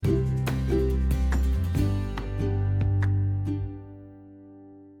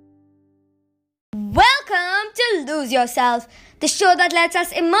Lose Yourself, the show that lets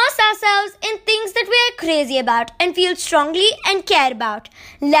us immerse ourselves in things that we are crazy about and feel strongly and care about.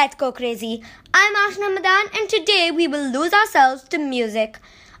 Let's go crazy. I'm Ashna Madan, and today we will lose ourselves to music.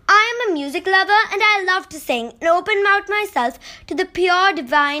 I am a music lover and I love to sing and open mouth myself to the pure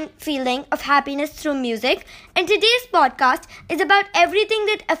divine feeling of happiness through music. And today's podcast is about everything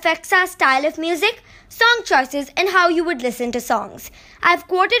that affects our style of music, song choices, and how you would listen to songs. I've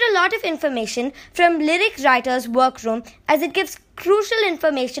quoted a lot of information from Lyric Writer's Workroom as it gives crucial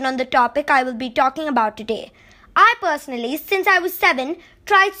information on the topic I will be talking about today. I personally, since I was 7,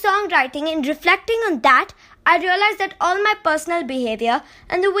 tried songwriting, and reflecting on that, I realized that all my personal behavior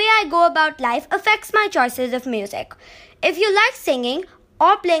and the way I go about life affects my choices of music. If you like singing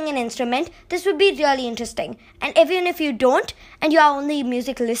or playing an instrument, this would be really interesting. And even if you don't, and you are only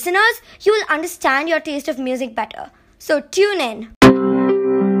music listeners, you will understand your taste of music better. So tune in.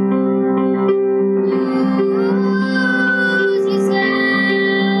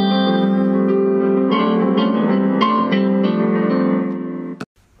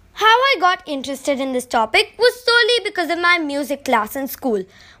 I got interested in this topic was solely because of my music class in school,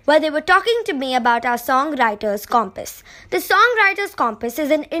 where they were talking to me about our songwriter's compass. The songwriter's compass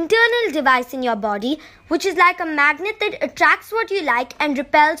is an internal device in your body which is like a magnet that attracts what you like and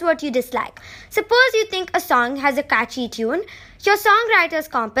repels what you dislike. Suppose you think a song has a catchy tune. Your songwriter's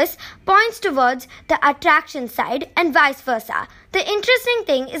compass points towards the attraction side and vice versa. The interesting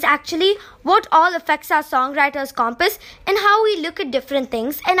thing is actually what all affects our songwriter's compass and how we look at different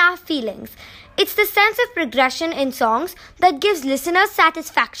things and our feelings. It's the sense of progression in songs that gives listeners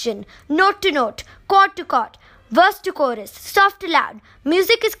satisfaction, note to note, chord to chord, verse to chorus, soft to loud.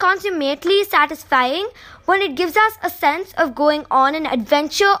 Music is consummately satisfying when it gives us a sense of going on an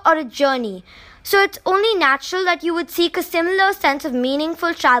adventure or a journey. So it's only natural that you would seek a similar sense of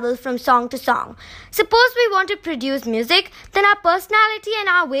meaningful travel from song to song. Suppose we want to produce music, then our personality and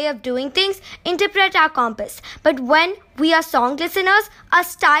our way of doing things interpret our compass. But when we are song listeners, our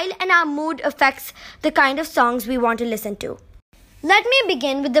style and our mood affects the kind of songs we want to listen to. Let me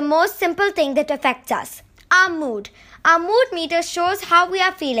begin with the most simple thing that affects us, our mood. Our mood meter shows how we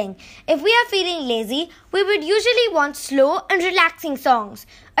are feeling. If we are feeling lazy, we would usually want slow and relaxing songs.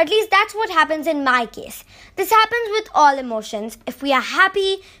 At least that's what happens in my case. This happens with all emotions. If we are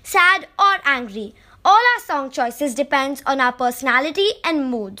happy, sad, or angry, all our song choices depends on our personality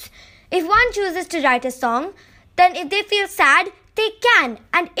and moods. If one chooses to write a song, then if they feel sad, they can,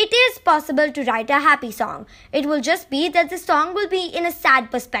 and it is possible to write a happy song. It will just be that the song will be in a sad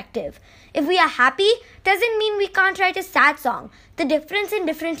perspective. If we are happy, doesn't mean we can't write a sad song. The difference in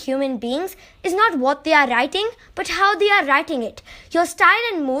different human beings is not what they are writing, but how they are writing it. Your style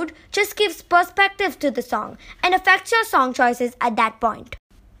and mood just gives perspective to the song and affects your song choices at that point.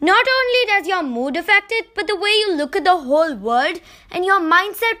 Not only does your mood affect it, but the way you look at the whole world and your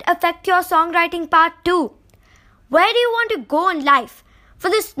mindset affect your songwriting part too. Where do you want to go in life? For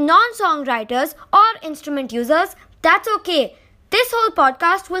the non-songwriters or instrument users, that's okay. This whole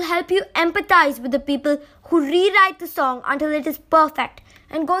podcast will help you empathize with the people who rewrite the song until it is perfect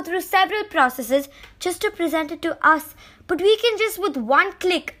and go through several processes just to present it to us. But we can just with one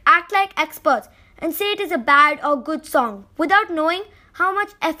click act like experts and say it is a bad or good song without knowing how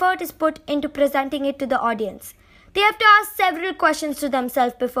much effort is put into presenting it to the audience. They have to ask several questions to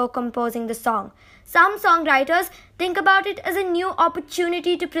themselves before composing the song. Some songwriters think about it as a new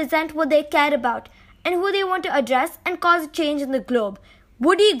opportunity to present what they care about and who they want to address and cause a change in the globe.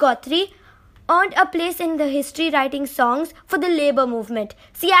 Woody Guthrie earned a place in the history writing songs for the labor movement.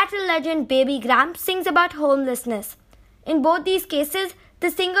 Seattle legend Baby Graham sings about homelessness. In both these cases,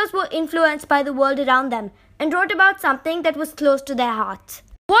 the singers were influenced by the world around them and wrote about something that was close to their hearts.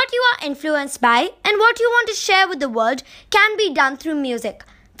 What you are influenced by and what you want to share with the world can be done through music.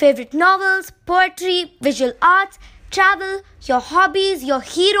 Favorite novels, poetry, visual arts, travel, your hobbies, your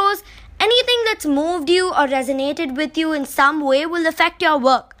heroes, anything that's moved you or resonated with you in some way will affect your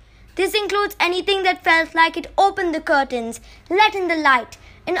work. This includes anything that felt like it opened the curtains, let in the light,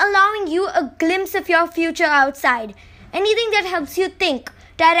 and allowing you a glimpse of your future outside. Anything that helps you think,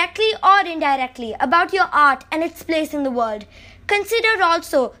 directly or indirectly, about your art and its place in the world. Consider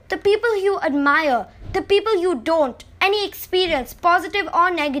also the people you admire, the people you don't, any experience, positive or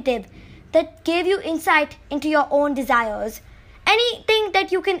negative, that gave you insight into your own desires. Anything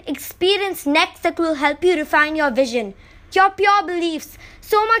that you can experience next that will help you refine your vision, your pure beliefs.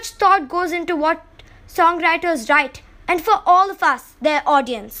 So much thought goes into what songwriters write, and for all of us, their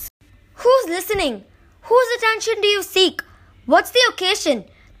audience. Who's listening? Whose attention do you seek? What's the occasion?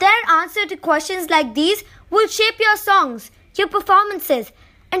 Their answer to questions like these will shape your songs, your performances,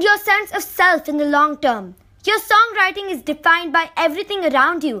 and your sense of self in the long term. Your songwriting is defined by everything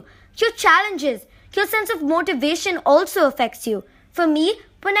around you. Your challenges, your sense of motivation also affects you. For me,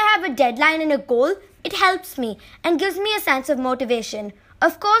 when I have a deadline and a goal, it helps me and gives me a sense of motivation.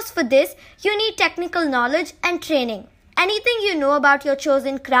 Of course, for this, you need technical knowledge and training. Anything you know about your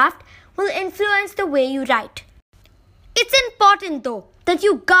chosen craft will influence the way you write. It's important though that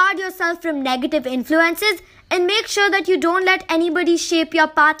you guard yourself from negative influences and make sure that you don't let anybody shape your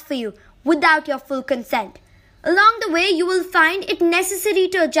path for you without your full consent. Along the way, you will find it necessary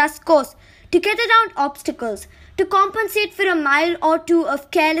to adjust course, to get around obstacles, to compensate for a mile or two of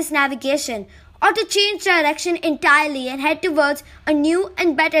careless navigation, or to change direction entirely and head towards a new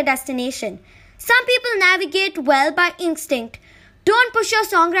and better destination. Some people navigate well by instinct. Don't push your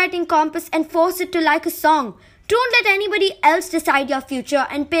songwriting compass and force it to like a song. Don't let anybody else decide your future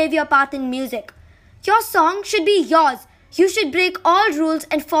and pave your path in music. Your song should be yours. You should break all rules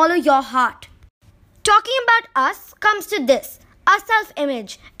and follow your heart. Talking about us comes to this. Our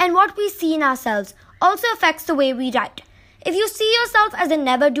self-image and what we see in ourselves also affects the way we write. If you see yourself as a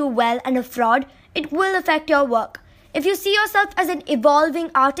never-do-well and a fraud, it will affect your work. If you see yourself as an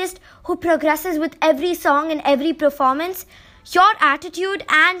evolving artist who progresses with every song and every performance, your attitude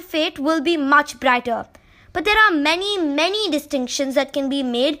and fate will be much brighter. But there are many distinctions that can be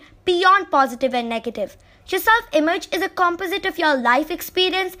made beyond positive and negative. Your self-image is a composite of your life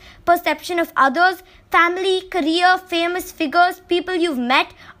experience, perception of others, family, career, famous figures, people you've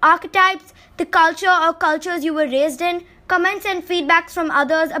met, archetypes, the culture or cultures you were raised in, comments and feedbacks from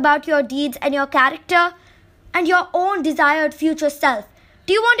others about your deeds and your character, and your own desired future self.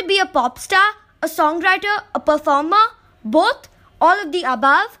 Do you want to be a pop star, a songwriter, a performer, both, all of the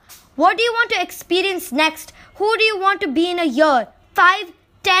above? What do you want to experience next? Who do you want to be in a year, 5,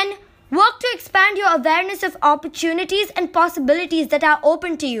 10? Work to expand your awareness of opportunities and possibilities that are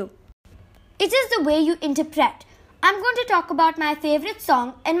open to you. It is the way you interpret. I'm going to talk about my favorite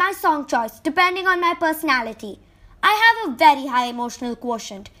song and my song choice depending on my personality. I have a very high emotional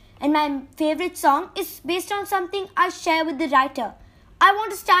quotient, and my favorite song is based on something I share with the writer. I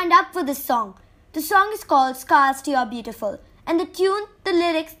want to stand up for this song. The song is called Scars to Your Beautiful, and the tune, the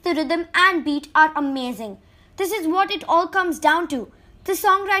lyrics, the rhythm and beat are amazing. This is what it all comes down to. The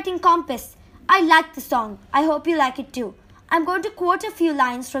songwriting compass. I like the song. I hope you like it too. I'm going to quote a few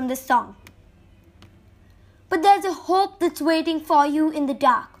lines from this song. But there's a hope that's waiting for you in the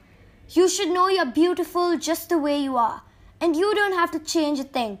dark. You should know you're beautiful just the way you are. And you don't have to change a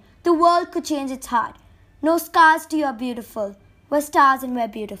thing. The world could change its heart. No scars to your beautiful. We're stars and we're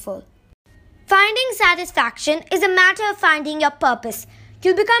beautiful. Finding satisfaction is a matter of finding your purpose.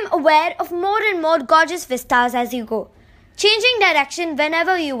 You'll become aware of more and more gorgeous vistas as you go. Changing direction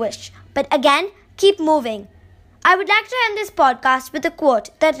whenever you wish. But again, keep moving. I would like to end this podcast with a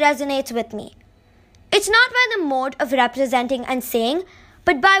quote that resonates with me. It's not by the mode of representing and saying,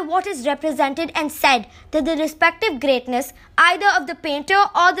 but by what is represented and said that the respective greatness either of the painter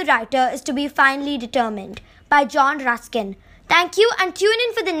or the writer is to be finally determined. By John Ruskin. Thank you and tune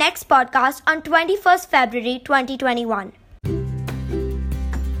in for the next podcast on 21st February 2021.